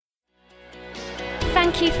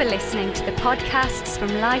Thank you for listening to the podcasts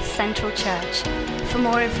from Life Central Church. For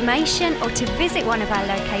more information or to visit one of our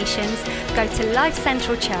locations, go to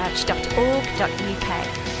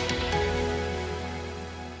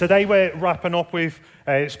lifecentralchurch.org.uk. Today we're wrapping up. We've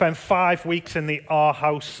spent 5 weeks in the Our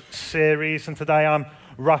House series, and today I'm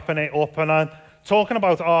wrapping it up, and I'm talking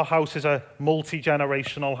about Our House is a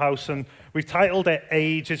multi-generational house, and we've titled it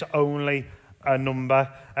Age is Only a Number.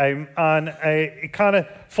 It kind of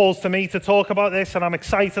falls to me to talk about this, and I'm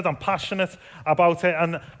excited, I'm passionate about it,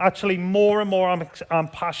 and actually more and more I'm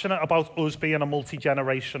passionate about us being a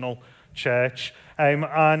multi-generational church.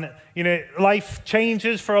 And you know, life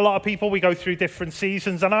changes for a lot of people. We go through different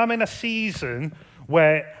seasons, and I'm in a season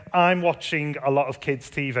where I'm watching a lot of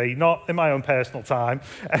kids' TV, not in my own personal time.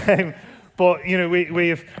 But you know,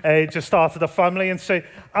 we've just started a family, and so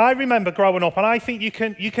I remember growing up, and I think you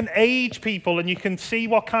can age people, and you can see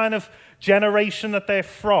what kind of generation that they're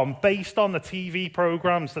from based on the TV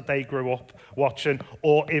programs that they grew up watching,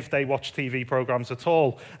 or if they watch TV programs at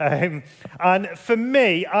all. And for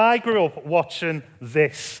me, I grew up watching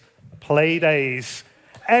this, Playdays.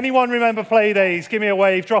 Anyone remember Playdays? Give me a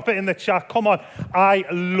wave, drop it in the chat. Come on. I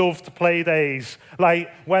loved Playdays.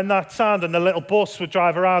 Like when that sound and the little bus would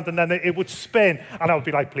drive around and then it would spin and I would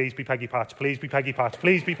be like, please be Peggy Patch, please be Peggy Patch,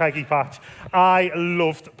 please be Peggy Patch. I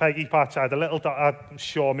loved Peggy Patch. I had a little, I'm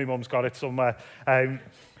sure my mum's got it somewhere.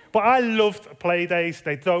 But I loved Playdays.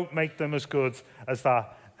 They don't make them as good as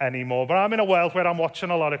that anymore. But I'm in a world where I'm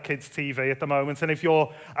watching a lot of kids' TV at the moment. And if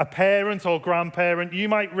you're a parent or grandparent, you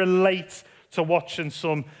might relate to watching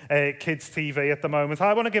some kids' TV at the moment.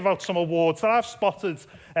 I want to give out some awards that I've spotted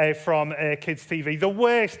from kids' TV. The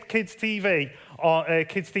worst kids' TV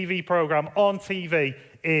program on TV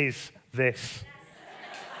is this.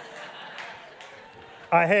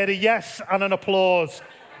 I heard a yes and an applause.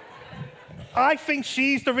 I think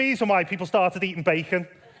she's the reason why people started eating bacon.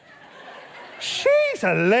 She's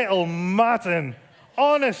a little madden.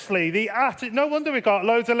 Honestly, no wonder we got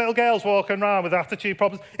loads of little girls walking around with attitude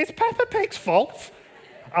problems. It's Peppa Pig's fault.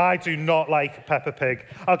 I do not like Peppa Pig.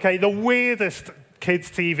 Okay, the weirdest kids'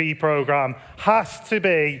 TV program has to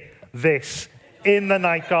be this, In the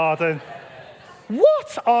Night Garden.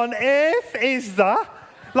 What on earth is that?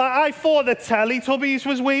 Like, I thought the Teletubbies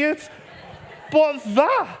was weird, but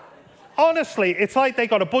that, honestly, it's like they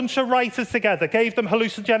got a bunch of writers together, gave them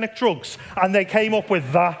hallucinogenic drugs, and they came up with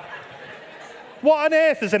that. What on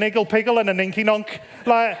earth is an Iggle Piggle and a Ninky Nonk?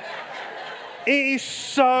 Like, it is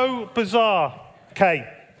so bizarre.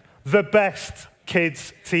 Okay, the best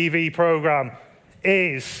kids' TV program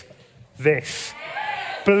is this,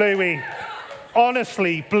 Bluey.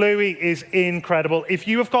 Honestly, Bluey is incredible. If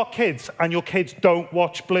you have got kids and your kids don't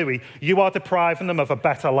watch Bluey, you are depriving them of a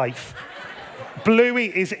better life. Bluey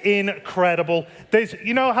is incredible.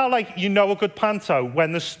 You know how, like, you know a good panto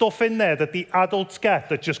when there's stuff in there that the adults get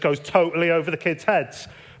that just goes totally over the kids' heads?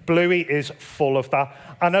 Bluey is full of that.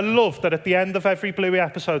 And I love that at the end of every Bluey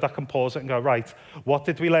episode, I can pause it and go, right, what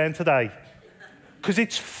did we learn today? Because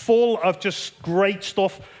it's full of just great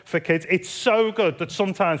stuff for kids. It's so good that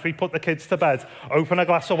sometimes we put the kids to bed, open a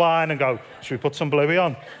glass of wine and go, should we put some Bluey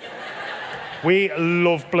on? We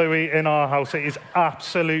love Bluey in our house. It is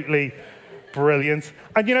absolutely brilliant.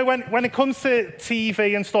 And you know, when it comes to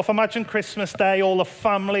TV and stuff, imagine Christmas Day, all the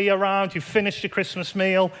family around, you've finished your Christmas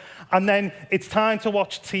meal, and then it's time to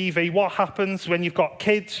watch TV. What happens when you've got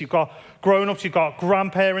kids, you've got grown-ups, you've got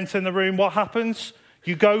grandparents in the room? What happens?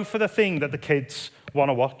 You go for the thing that the kids want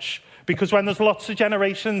to watch. Because when there's lots of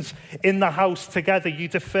generations in the house together, you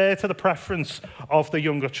defer to the preference of the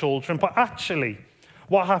younger children. But actually,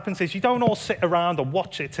 what happens is you don't all sit around and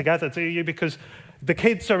watch it together, do you? Because the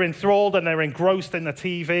kids are enthralled and they're engrossed in the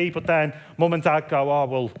TV, but then mum and dad go, oh,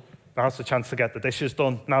 well, now's the chance to get the dishes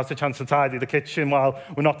done. Now's the chance to tidy the kitchen while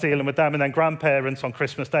we're not dealing with them. And then grandparents on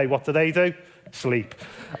Christmas Day, what do? Sleep.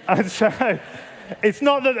 And so it's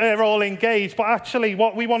not that they're all engaged, but actually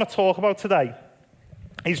what we want to talk about today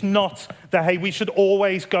is not that, hey, we should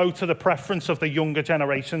always go to the preference of the younger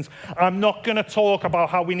generations. I'm not going to talk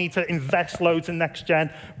about how we need to invest loads in next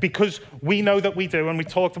gen, because we know that we do, and we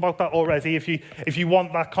talked about that already. If you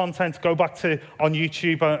want that content, go back to on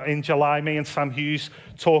YouTube in July. Me and Sam Hughes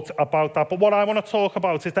talked about that. But what I want to talk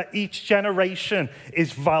about is that each generation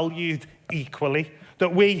is valued equally.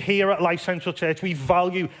 That we here at Life Central Church, we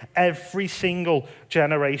value every single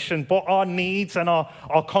generation, but our needs and our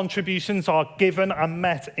contributions are given and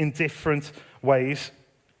met in different ways.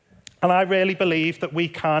 And I really believe that we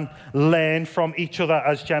can learn from each other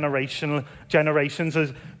as generations,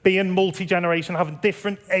 as being multi-generation, having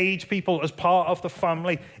different age people as part of the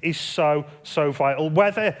family is so, so vital.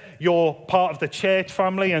 Whether you're part of the church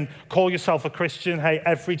family and call yourself a Christian, hey,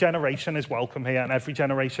 every generation is welcome here and every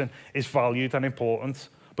generation is valued and important.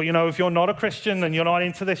 But if you're not a Christian and you're not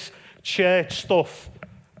into this church stuff,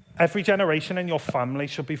 every generation in your family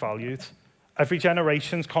should be valued. Every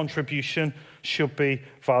generation's contribution should be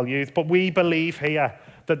valued. But we believe here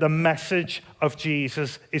that the message of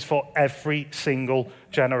Jesus is for every single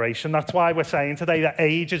generation. That's why we're saying today that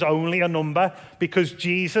age is only a number, because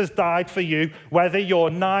Jesus died for you. Whether you're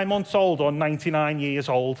 9 months old or 99 years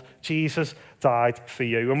old, Jesus died for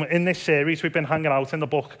you. And in this series, we've been hanging out in the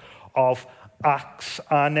book of Acts.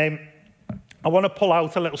 And I want to pull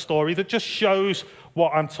out a little story that just shows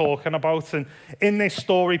what I'm talking about. And in this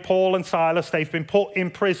story, Paul and Silas, they've been put in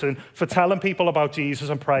prison for telling people about Jesus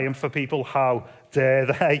and praying for people. How dare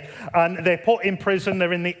they? And they're put in prison,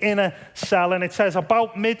 they're in the inner cell, and it says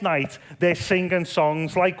about midnight, they're singing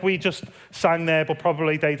songs like we just sang there, but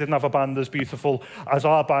probably they didn't have a band as beautiful as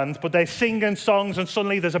our band, but they're singing songs, and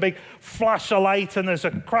suddenly there's a big flash of light, and there's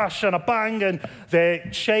a crash and a bang, and their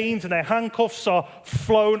chains and their handcuffs are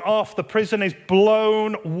flown off. The prison is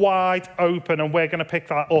blown wide open, and we're going to pick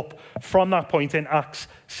that up from that point in Acts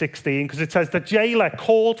 16, because it says the jailer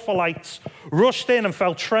called for lights, rushed in and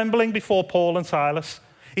fell trembling before Paul and Silas.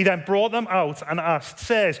 He then brought them out and asked,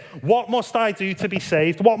 "Sirs, what must I do to be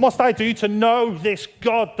saved? What must I do to know this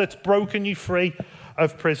God that's broken you free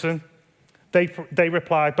of prison?" They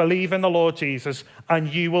replied, "Believe in the Lord Jesus and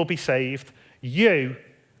you will be saved, you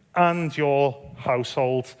and your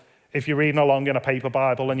household." If you're reading along in a paper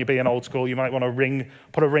Bible and you're being old school, you might want to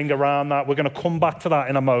put a ring around that. We're going to come back to that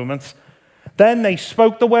in a moment. Then they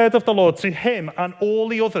spoke the word of the Lord to him and all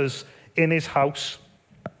the others in his house.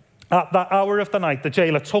 At that hour of the night, the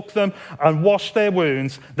jailer took them and washed their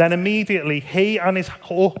wounds. Then immediately he and his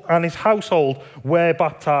household were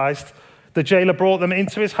baptized. The jailer brought them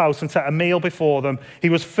into his house and set a meal before them. He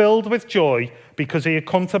was filled with joy because he had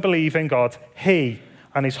come to believe in God, he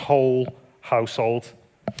and his whole household.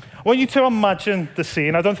 I want you to imagine the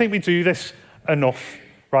scene. I don't think we do this enough.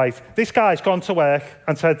 Right, this guy's gone to work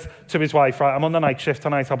and said to his wife, right, I'm on the night shift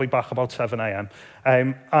tonight, I'll be back about 7 a.m.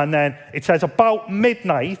 And then it says about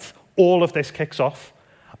midnight, all of this kicks off.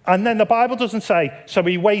 And then the Bible doesn't say, so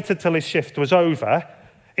he waited till his shift was over.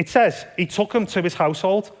 It says he took him to his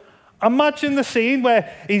household. Imagine the scene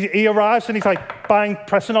where he arrives and he's like, bang,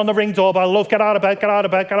 pressing on the ring doorbell. Love, get out of bed, get out of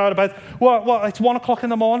bed, get out of bed. What? It's 1 o'clock in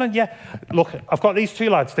the morning? Yeah. Look, I've got these two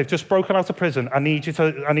lads. They've just broken out of prison. I need you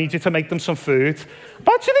to make them some food.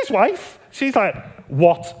 Imagine his wife. She's like,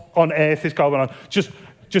 what on earth is going on?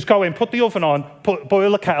 Just go in, put the oven on,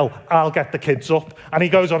 boil the kettle, I'll get the kids up. And he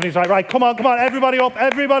goes up and he's like, right, come on, everybody up,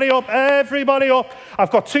 everybody up, everybody up.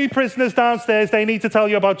 I've got 2 prisoners downstairs, they need to tell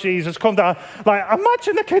you about Jesus, come down. Like,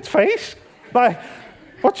 imagine the kid's face. Like,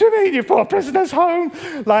 what do you mean you've brought prisoners home?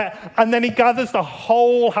 Like, and then he gathers the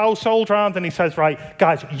whole household round and he says, right,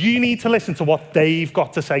 guys, you need to listen to what they've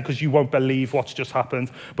got to say because you won't believe what's just happened.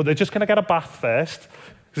 But they're just going to get a bath first.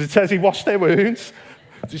 Because it says he washed their wounds.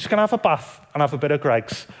 They're just going to have a bath and have a bit of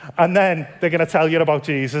Greggs. And then they're going to tell you about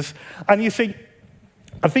Jesus. And you see,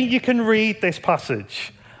 I think you can read this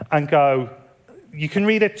passage and go, you can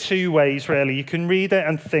read it 2 ways, really. You can read it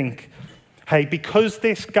and think, hey, because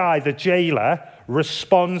this guy, the jailer,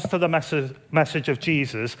 responds to the message of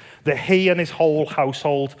Jesus, that he and his whole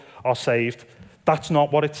household are saved. That's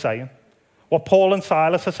not what it's saying. What Paul and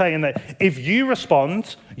Silas are saying, that if you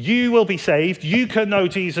respond, you will be saved. You can know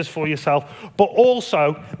Jesus for yourself. But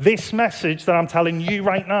also, this message that I'm telling you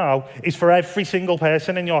right now is for every single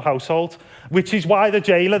person in your household, which is why the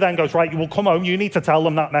jailer then goes, right, you will come home. You need to tell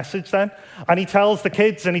them that message then. And he tells the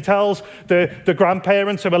kids and he tells the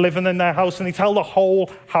grandparents who are living in their house, and he tells the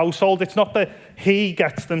whole household. It's not that he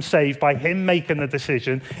gets them saved by him making the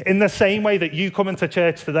decision. In the same way that you coming to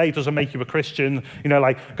church today doesn't make you a Christian,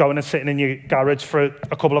 like going and sitting in your garage for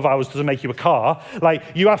a couple of hours doesn't make you a car. Like,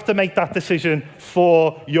 you have to make that decision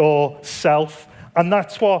for yourself. And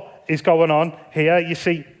that's what is going on here. You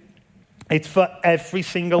see, it's for every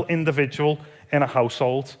single individual in a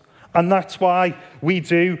household. And that's why we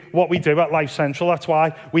do what we do at Life Central. That's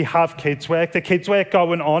why we have kids work. The kids work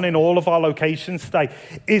going on in all of our locations today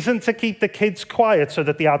isn't to keep the kids quiet so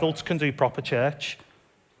that the adults can do proper church.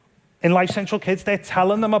 In Life Central Kids, they're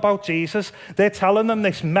telling them about Jesus. They're telling them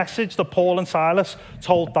this message that Paul and Silas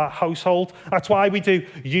told that household. That's why we do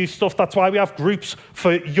youth stuff. That's why we have groups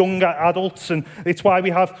for younger adults. And it's why we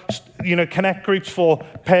have, connect groups for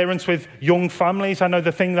parents with young families. I know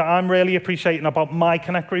the thing that I'm really appreciating about my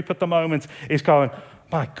connect group at the moment is going,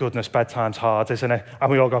 my goodness, bedtime's hard, isn't it?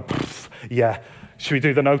 And we all go, yeah. Should we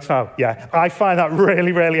do the notes now? Yeah. I find that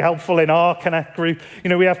really, really helpful in our Connect group.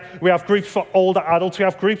 We have groups for older adults. We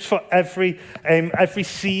have groups for every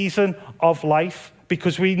season of life,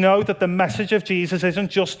 because we know that the message of Jesus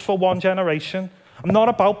isn't just for one generation. I'm not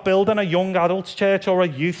about building a young adults church or a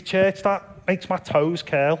youth church. That makes my toes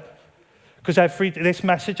curl. Because this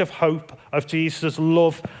message of hope, of Jesus'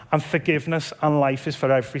 love and forgiveness and life is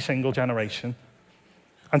for every single generation.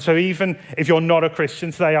 And so even if you're not a Christian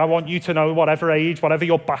today, I want you to know, whatever age, whatever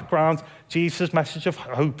your background, Jesus' message of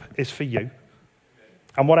hope is for you.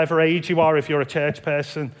 And whatever age you are, if you're a church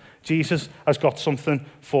person, Jesus has got something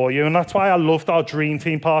for you. And that's why I loved our Dream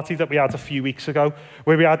Team party that we had a few weeks ago,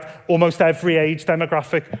 where we had almost every age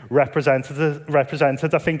demographic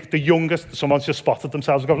represented. I think the youngest, someone's just spotted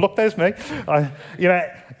themselves and go, look, there's me.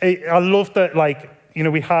 I loved that,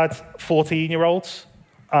 we had 14-year-olds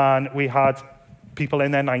and we had people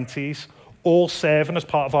in their 90s, all serving as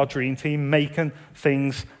part of our Dream Team, making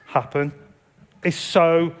things happen. It's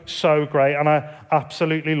so, so great, and I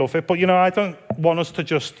absolutely love it. But, I don't want us to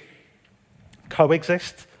just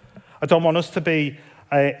coexist. I don't want us to be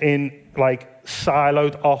in,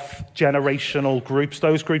 siloed off generational groups.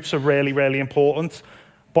 Those groups are really, really important.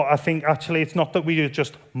 But I think, actually, it's not that we are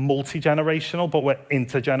just multi-generational, but we're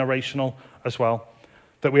intergenerational as well.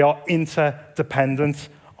 That we are interdependent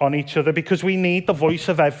on each other, because we need the voice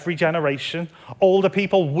of every generation. Older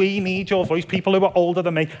people, we need your voice. People who are older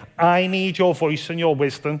than me, I need your voice and your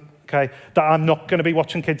wisdom, okay? That I'm not going to be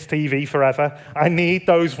watching kids' TV forever. I need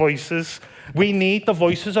those voices. We need the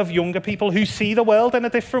voices of younger people who see the world in a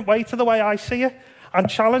different way to the way I see it, and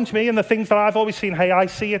challenge me in the things that I've always seen. Hey, I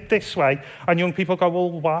see it this way. And young people go,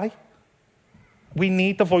 well, why? We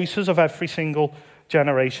need the voices of every single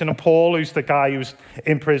generation. And Paul, who's the guy who's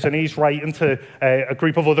in prison, he's writing to a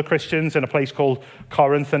group of other Christians in a place called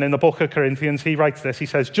Corinth. And in the book of Corinthians, he writes this. He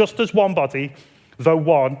says, just as one body, though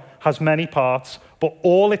one, has many parts, but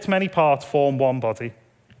all its many parts form one body,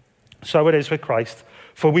 so it is with Christ.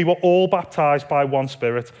 For we were all baptized by one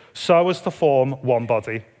Spirit, so as to form one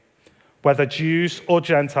body. Whether Jews or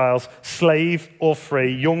Gentiles, slave or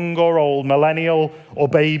free, young or old, millennial or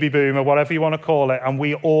baby boomer, whatever you want to call it, and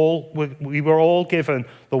we were all given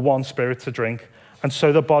the one Spirit to drink. And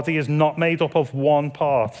so the body is not made up of one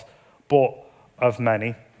part, but of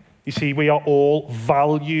many. You see, we are all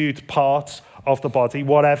valued parts of the body.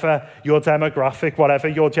 Whatever your demographic, whatever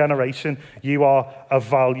your generation, you are a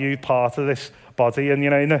valued part of this body. And,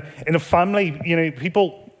 in a family,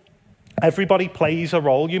 everybody plays a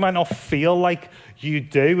role. You might not feel like you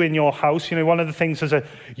do in your house. One of the things as a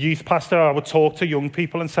youth pastor, I would talk to young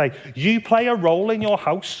people and say, you play a role in your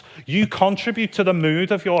house. You contribute to the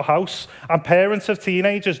mood of your house. And parents of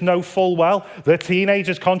teenagers know full well that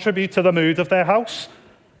teenagers contribute to the mood of their house.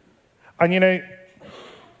 And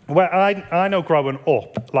where I know growing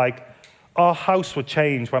up, our house would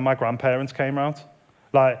change when my grandparents came around.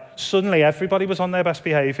 Suddenly everybody was on their best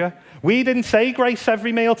behavior. We didn't say grace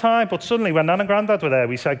every meal time, but suddenly when Nan and Grandad were there,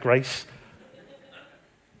 we said grace.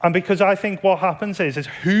 And because I think what happens is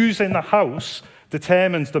who's in the house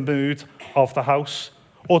determines the mood of the house.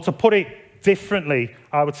 Or to put it differently,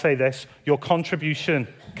 I would say this, your contribution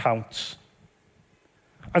counts.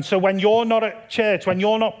 And so when you're not at church, when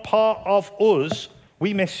you're not part of us,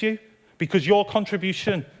 we miss you, because your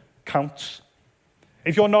contribution counts.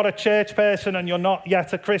 If you're not a church person and you're not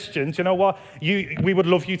yet a Christian, do you know what? We would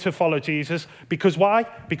love you to follow Jesus. Because why?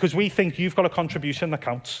 Because we think you've got a contribution that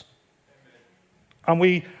counts. And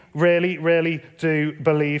we really, really do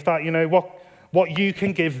believe that. What you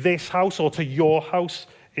can give this house or to your house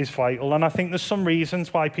is vital. And I think there's some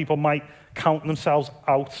reasons why people might count themselves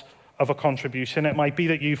out of a contribution. It might be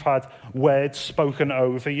that you've had words spoken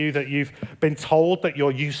over you, that you've been told that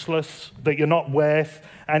you're useless, that you're not worth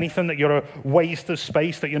anything, that you're a waste of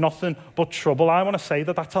space, that you're nothing but trouble. I want to say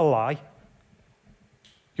that that's a lie.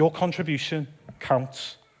 Your contribution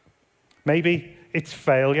counts. Maybe it's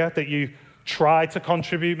failure that you try to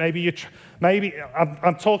contribute. Maybe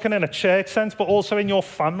I'm talking in a church sense, but also in your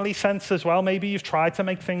family sense as well. Maybe you've tried to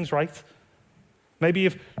make things right. Maybe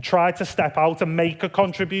you've tried to step out and make a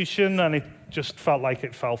contribution and it just felt like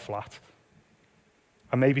it fell flat.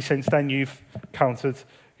 And maybe since then you've counted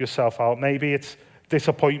yourself out. Maybe it's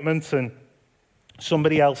disappointment and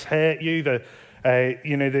somebody else hurt you, that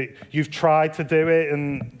you've tried to do it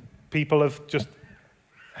and people have just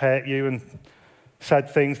hurt you and said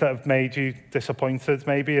things that have made you disappointed.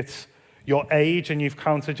 Maybe it's your age and you've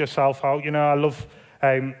counted yourself out. You know, I love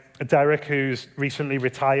Derek, who's recently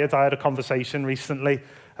retired. I had a conversation recently,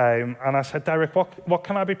 and I said, Derek, what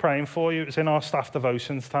can I be praying for you? It was in our staff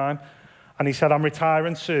devotions time. And he said, I'm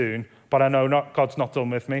retiring soon, but I know God's not done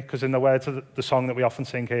with me, because in the words of the song that we often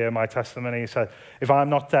sing here, My Testimony, he said, if I'm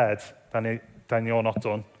not dead, then you're not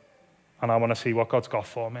done. And I want to see what God's got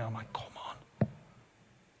for me. I'm like, come on.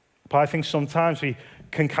 But I think sometimes we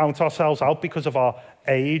can count ourselves out because of our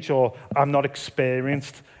age, or I'm not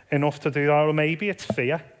experienced enough to do that, or maybe it's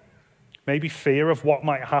fear. Maybe fear of what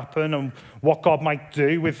might happen and what God might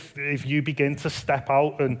do if you begin to step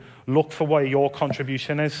out and look for where your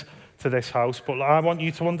contribution is to this house. But I want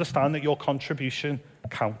you to understand that your contribution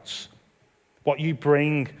counts. What you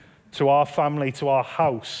bring to our family, to our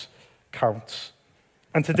house, counts.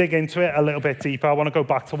 And to dig into it a little bit deeper, I want to go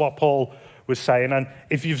back to what Paul was saying. And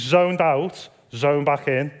if you've zoned out, zone back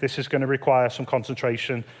in. This is going to require some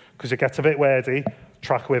concentration because it gets a bit wordy.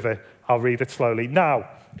 Track with it. I'll read it slowly. Now,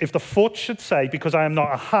 if the foot should say, because I am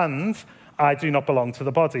not a hand, I do not belong to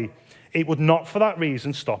the body, it would not for that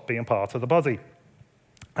reason stop being part of the body.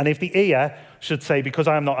 And if the ear should say, because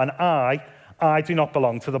I am not an eye, I do not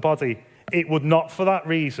belong to the body, it would not for that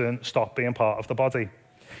reason stop being part of the body.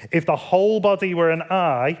 If the whole body were an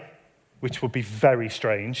eye, which would be very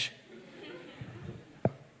strange,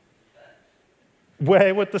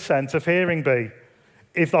 where would the sense of hearing be?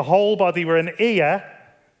 If the whole body were an ear,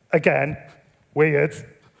 again, weird,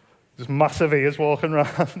 there's massive ears walking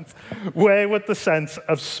around, where would the sense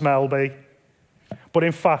of smell be? But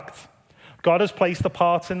in fact, God has placed the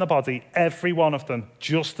parts in the body, every one of them,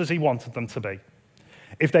 just as he wanted them to be.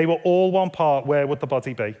 If they were all one part, where would the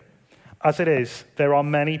body be? As it is, there are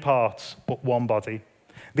many parts, but one body.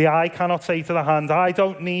 The eye cannot say to the hand, I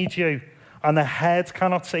don't need you. And the head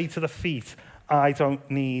cannot say to the feet, I don't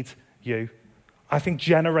need you. I think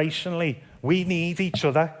generationally, we need each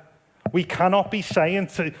other. We cannot be saying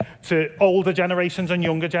to older generations and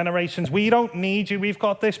younger generations, we don't need you, we've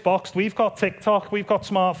got this boxed, we've got TikTok, we've got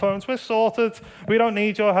smartphones, we're sorted, we don't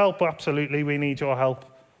need your help. Absolutely, we need your help.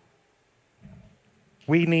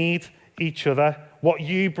 We need each other. What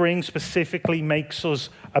you bring specifically makes us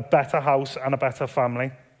a better house and a better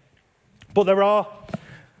family. But there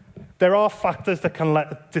are factors that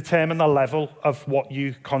can determine the level of what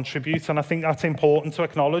you contribute, and I think that's important to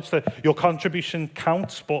acknowledge, that your contribution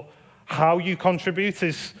counts, but how you contribute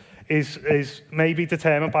is maybe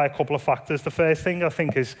determined by a couple of factors. The first thing I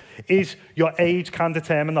think is your age can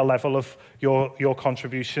determine the level of your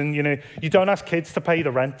contribution. You know, you don't ask kids to pay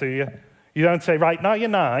the rent, do you? You don't say, right, now you're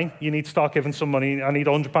 9, you need to start giving some money, I need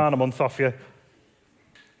 £100 a month off you.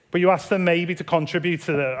 But you ask them maybe to contribute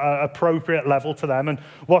to the appropriate level to them. And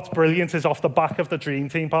what's brilliant is off the back of the Dream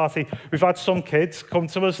Team party, we've had some kids come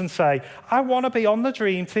to us and say, I want to be on the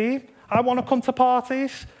Dream Team. I want to come to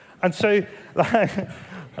parties. And so,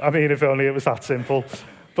 I mean, if only it was that simple.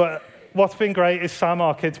 But what's been great is Sam,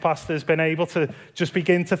 our kids pastor, has been able to just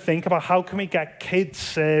begin to think about how can we get kids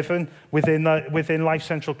serving within Life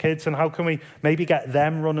Central Kids, and how can we maybe get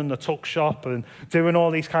them running the tuck shop and doing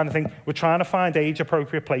all these kind of things. We're trying to find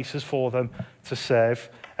age-appropriate places for them to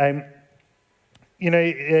serve. You know,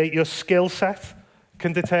 your skill set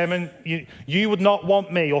can determine, you would not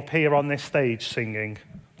want me up here on this stage singing,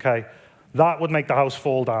 okay? That would make the house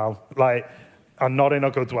fall down, and not in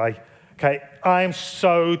a good way. Okay, I am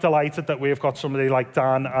so delighted that we've got somebody like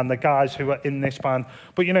Dan and the guys who are in this band.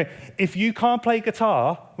 But, you know, if you can't play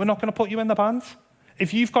guitar, we're not going to put you in the band.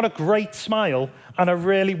 If you've got a great smile and a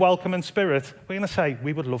really welcoming spirit, we're going to say,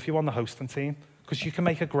 we would love you on the hosting team because you can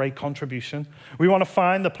make a great contribution. We want to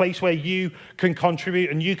find the place where you can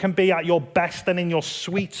contribute and you can be at your best and in your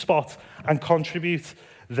sweet spot and contribute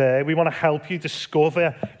there. We want to help you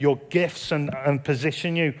discover your gifts and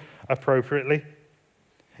position you appropriately.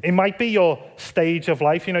 It might be your stage of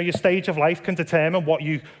life. You know, your stage of life can determine what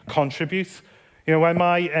you contribute. You know, when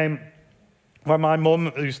my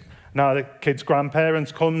mum, who's now the kids'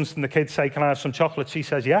 grandparents, comes and the kids say, can I have some chocolate? She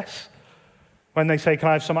says yes. When they say, can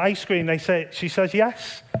I have some ice cream? She says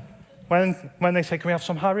yes. When they say, can we have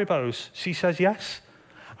some Haribos? She says yes.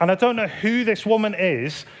 And I don't know who this woman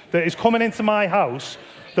is that is coming into my house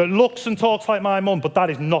that looks and talks like my mum, but that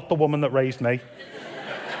is not the woman that raised me.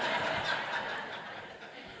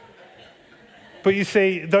 But you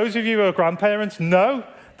see, those of you who are grandparents know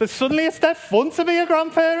that suddenly it's that fun to be a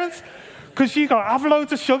grandparent because you go, have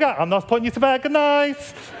loads of sugar. I'm not putting you to bed. Good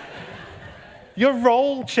night. Your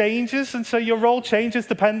role changes, and so your role changes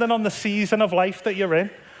depending on the season of life that you're in.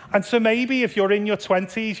 And so maybe if you're in your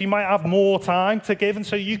 20s, you might have more time to give, and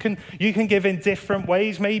so you can give in different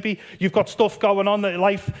ways. Maybe you've got stuff going on, that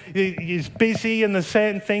life is busy, and there's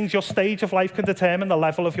certain things, your stage of life can determine the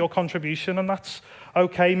level of your contribution, and that's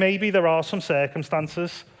okay. Maybe there are some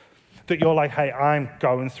circumstances that you're like, hey, I'm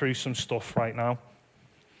going through some stuff right now.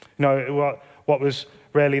 You know, what was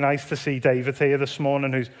really nice to see David here this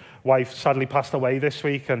morning, whose wife sadly passed away this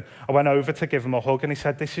week, and I went over to give him a hug, and he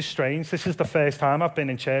said, this is strange. This is the first time I've been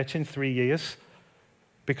in church in 3 years.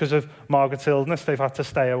 Because of Margaret's illness, they've had to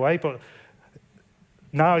stay away, but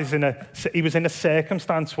now he was in a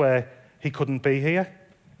circumstance where he couldn't be here.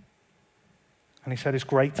 And he said, it's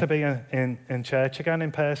great to be in church again,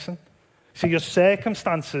 in person. See, your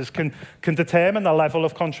circumstances can determine the level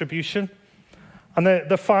of contribution. And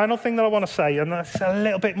the final thing that I want to say, and that's a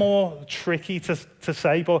little bit more tricky to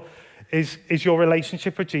say, but is your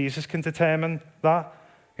relationship with Jesus can determine that.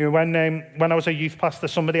 You know, when I was a youth pastor,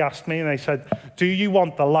 somebody asked me, and they said, do you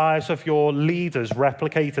want the lives of your leaders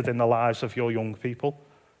replicated in the lives of your young people?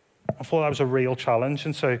 I thought that was a real challenge,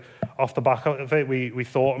 and so off the back of it, we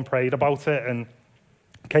thought and prayed about it, and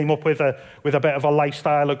came up with a bit of a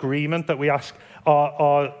lifestyle agreement that we ask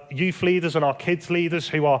our youth leaders and our kids leaders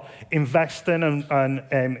who are investing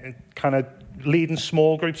and kind of leading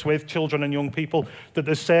small groups with children and young people, that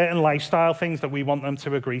there's certain lifestyle things that we want them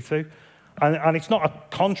to agree to. And it's not a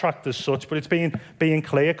contract as such, but it's being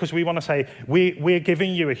clear, because we want to say, we're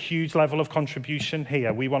giving you a huge level of contribution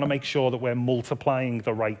here. We want to make sure that we're multiplying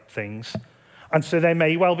the right things. And so there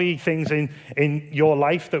may well be things in your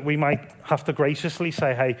life that we might have to graciously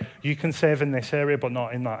say, hey, you can serve in this area, but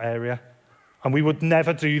not in that area. And we would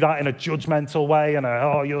never do that in a judgmental way and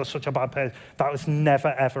oh, you're such a bad person. That was never,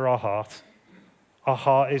 ever our heart. Our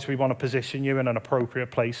heart is we want to position you in an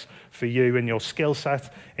appropriate place for you in your skill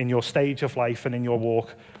set, in your stage of life, and in your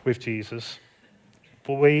walk with Jesus.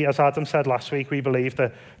 But we, as Adam said last week, we believe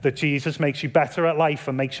that Jesus makes you better at life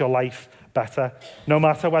and makes your life better. No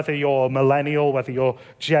matter whether you're millennial, whether you're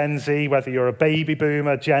Gen Z, whether you're a baby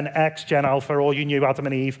boomer, Gen X, Gen Alpha, or you knew Adam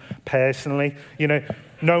and Eve personally, you know,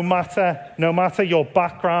 no matter your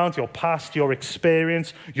background, your past, your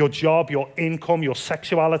experience, your job, your income, your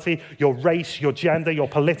sexuality, your race, your gender, your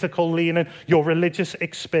political leaning, your religious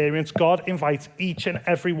experience, God invites each and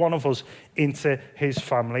every one of us into his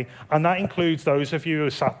family. And that includes those of you who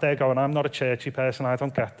sat there going, I'm not a churchy person, I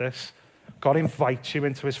don't get this. God invites you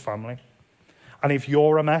into his family. And if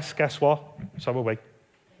you're a mess, guess what? So are we.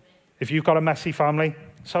 If you've got a messy family,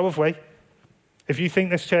 so have we. If you think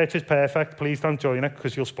this church is perfect, please don't join it,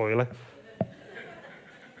 because you'll spoil it.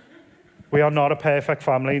 We are not a perfect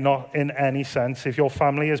family, not in any sense. If your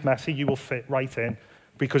family is messy, you will fit right in,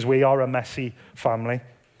 because we are a messy family.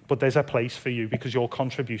 But there's a place for you, because your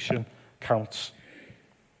contribution counts.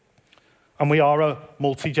 And we are a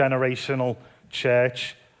multi-generational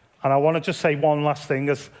church. And I want to just say one last thing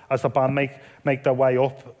as the band make their way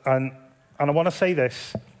up. And I want to say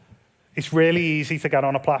this. It's really easy to get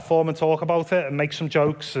on a platform and talk about it and make some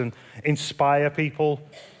jokes and inspire people.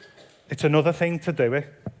 It's another thing to do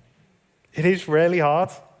it. It is really hard.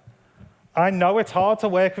 I know it's hard to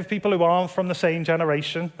work with people who aren't from the same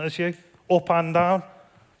generation as you, up and down.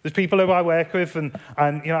 There's people who I work with, and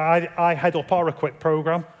you know, I head up our Equip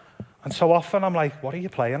program, and so often I'm like, what are you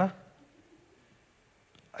playing at?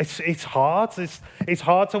 It's hard. It's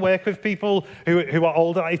hard to work with people who are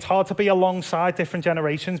older. It's hard to be alongside different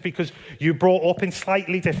generations because you're brought up in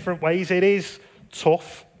slightly different ways. It is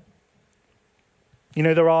tough. You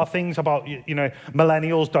know, there are things about, you know,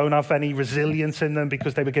 millennials don't have any resilience in them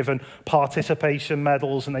because they were given participation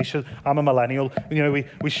medals and they should, I'm a millennial, you know,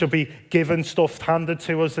 we should be given stuff handed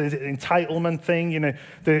to us, the entitlement thing, you know,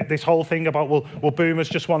 this whole thing about, well, boomers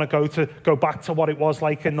just want to go back to what it was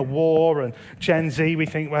like in the war, and Gen Z, we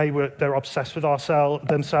think, well, they're obsessed with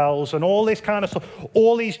themselves, and all this kind of stuff.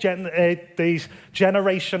 All these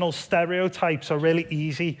generational stereotypes are really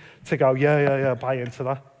easy to go, yeah, buy into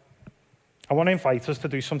that. I want to invite us to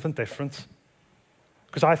do something different.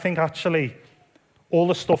 Because I think actually all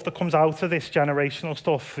the stuff that comes out of this generational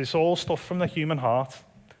stuff is all stuff from the human heart.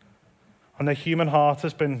 And the human heart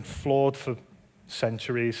has been flawed for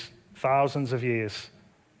centuries, thousands of years.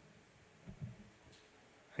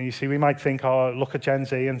 And you see, we might think, oh, look at Gen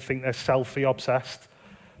Z and think they're selfie obsessed.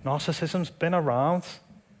 Narcissism's been around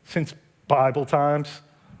since Bible times.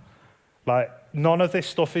 Like, none of this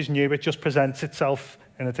stuff is new. It just presents itself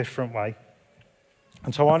in a different way.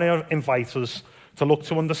 And so I want to invite us to look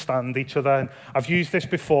to understand each other. And I've used this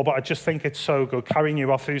before, but I just think it's so good. Carrie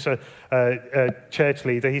Newhoff, who's a church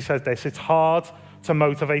leader, he says this: it's hard to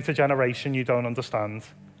motivate a generation you don't understand.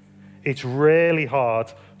 It's really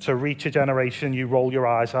hard to reach a generation you roll your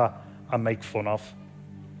eyes at and make fun of.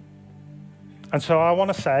 And so I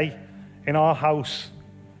want to say, in our house,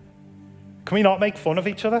 can we not make fun of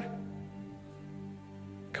each other?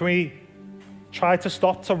 Can we try to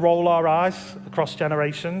stop to roll our eyes across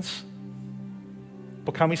generations?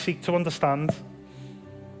 But can we seek to understand?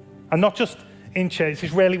 And not just in church.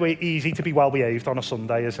 It's really easy to be well-behaved on a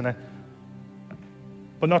Sunday, isn't it?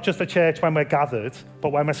 But not just at church when we're gathered,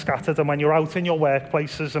 but when we're scattered, and when you're out in your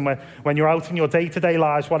workplaces, and when you're out in your day-to-day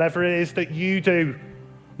lives, whatever it is that you do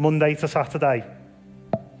Monday to Saturday.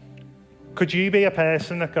 Could you be a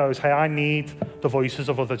person that goes, hey, I need the voices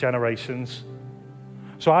of other generations?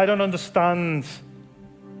 So I don't understand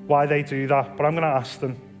why they do that, but I'm going to ask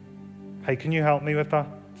them, hey, can you help me with that?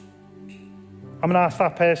 I'm going to ask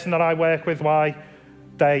that person that I work with why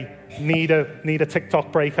they need a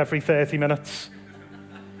TikTok break every 30 minutes.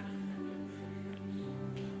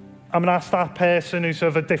 I'm going to ask that person who's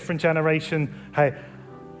of a different generation, hey,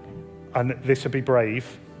 and this would be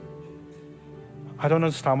brave, I don't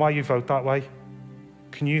understand why you vote that way.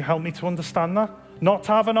 Can you help me to understand that? Not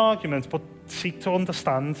to have an argument, but seek to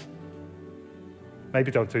understand.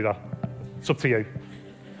 Maybe don't do that. It's up to you.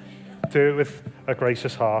 Do it with a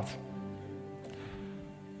gracious heart.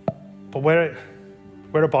 But we're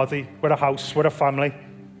a body, we're a house, we're a family,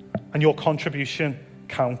 and your contribution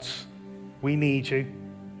counts. We need you.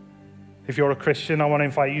 If you're a Christian, I want to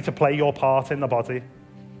invite you to play your part in the body.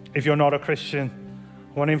 If you're not a Christian,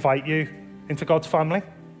 I want to invite you into God's family.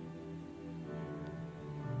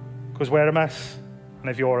 Because we're a mess, and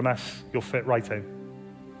if you're a mess, you'll fit right in.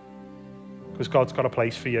 Because God's got a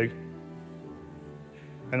place for you.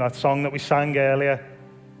 In that song that we sang earlier,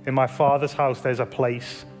 in my Father's house, there's a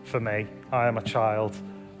place for me. I am a child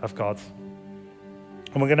of God.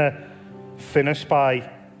 And we're going to finish by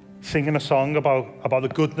singing a song about the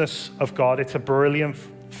goodness of God. It's a brilliant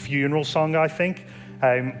funeral song, I think.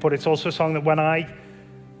 But it's also a song that when I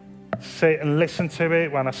sit and listen to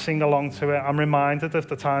it, when I sing along to it, I'm reminded of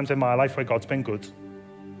the times in my life where God's been good.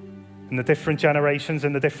 In the different generations,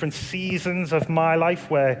 in the different seasons of my life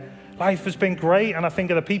where life has been great. And I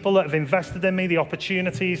think of the people that have invested in me, the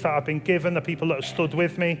opportunities that I've been given, the people that have stood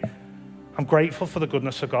with me. I'm grateful for the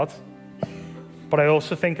goodness of God. But I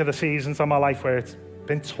also think of the seasons of my life where it's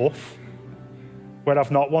been tough, where I've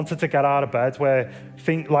not wanted to get out of bed, where I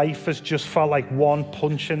think life has just felt like one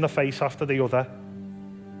punch in the face after the other.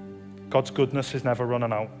 God's goodness is never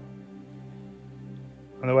running out.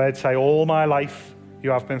 And the words say, all my life you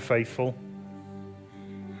have been faithful.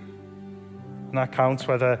 And that counts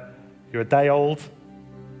whether you're a day old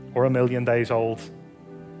or 1,000,000 days old.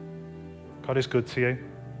 God is good to you.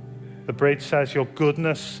 The bridge says your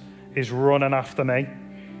goodness is running after me.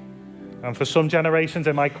 And for some generations,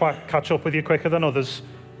 it might catch up with you quicker than others.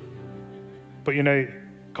 But you know,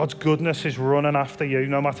 God's goodness is running after you,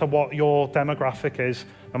 no matter what your demographic is,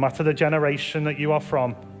 no matter the generation that you are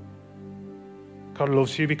from. God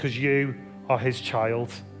loves you because you are his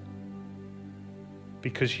child,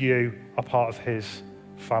 because you are part of his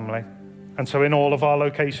family. And so in all of our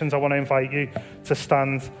locations, I want to invite you to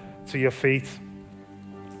stand to your feet.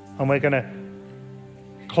 And we're going to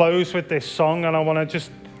close with this song, and I want to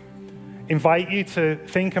just invite you to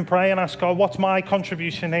think and pray and ask God, what's my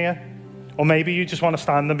contribution here? Or maybe you just want to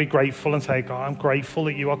stand and be grateful and say, God, I'm grateful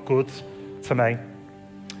that you are good to me.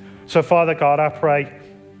 So Father God, I pray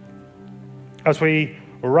as we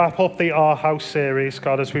wrap up the Our House series,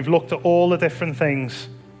 God, as we've looked at all the different things,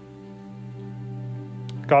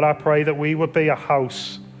 God, I pray that we would be a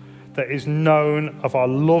house that is known of our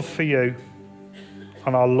love for you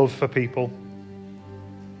and our love for people.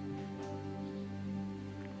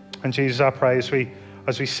 And Jesus, I pray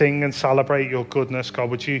as we sing and celebrate your goodness,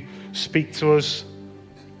 God, would you speak to us?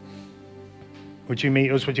 Would you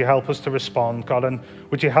meet us? Would you help us to respond, God? And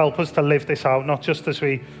would you help us to live this out, not just as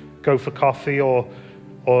we go for coffee or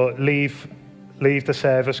leave the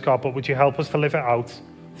service, God, but would you help us to live it out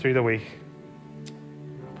through the week?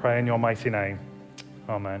 I pray in your mighty name.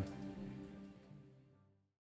 Amen.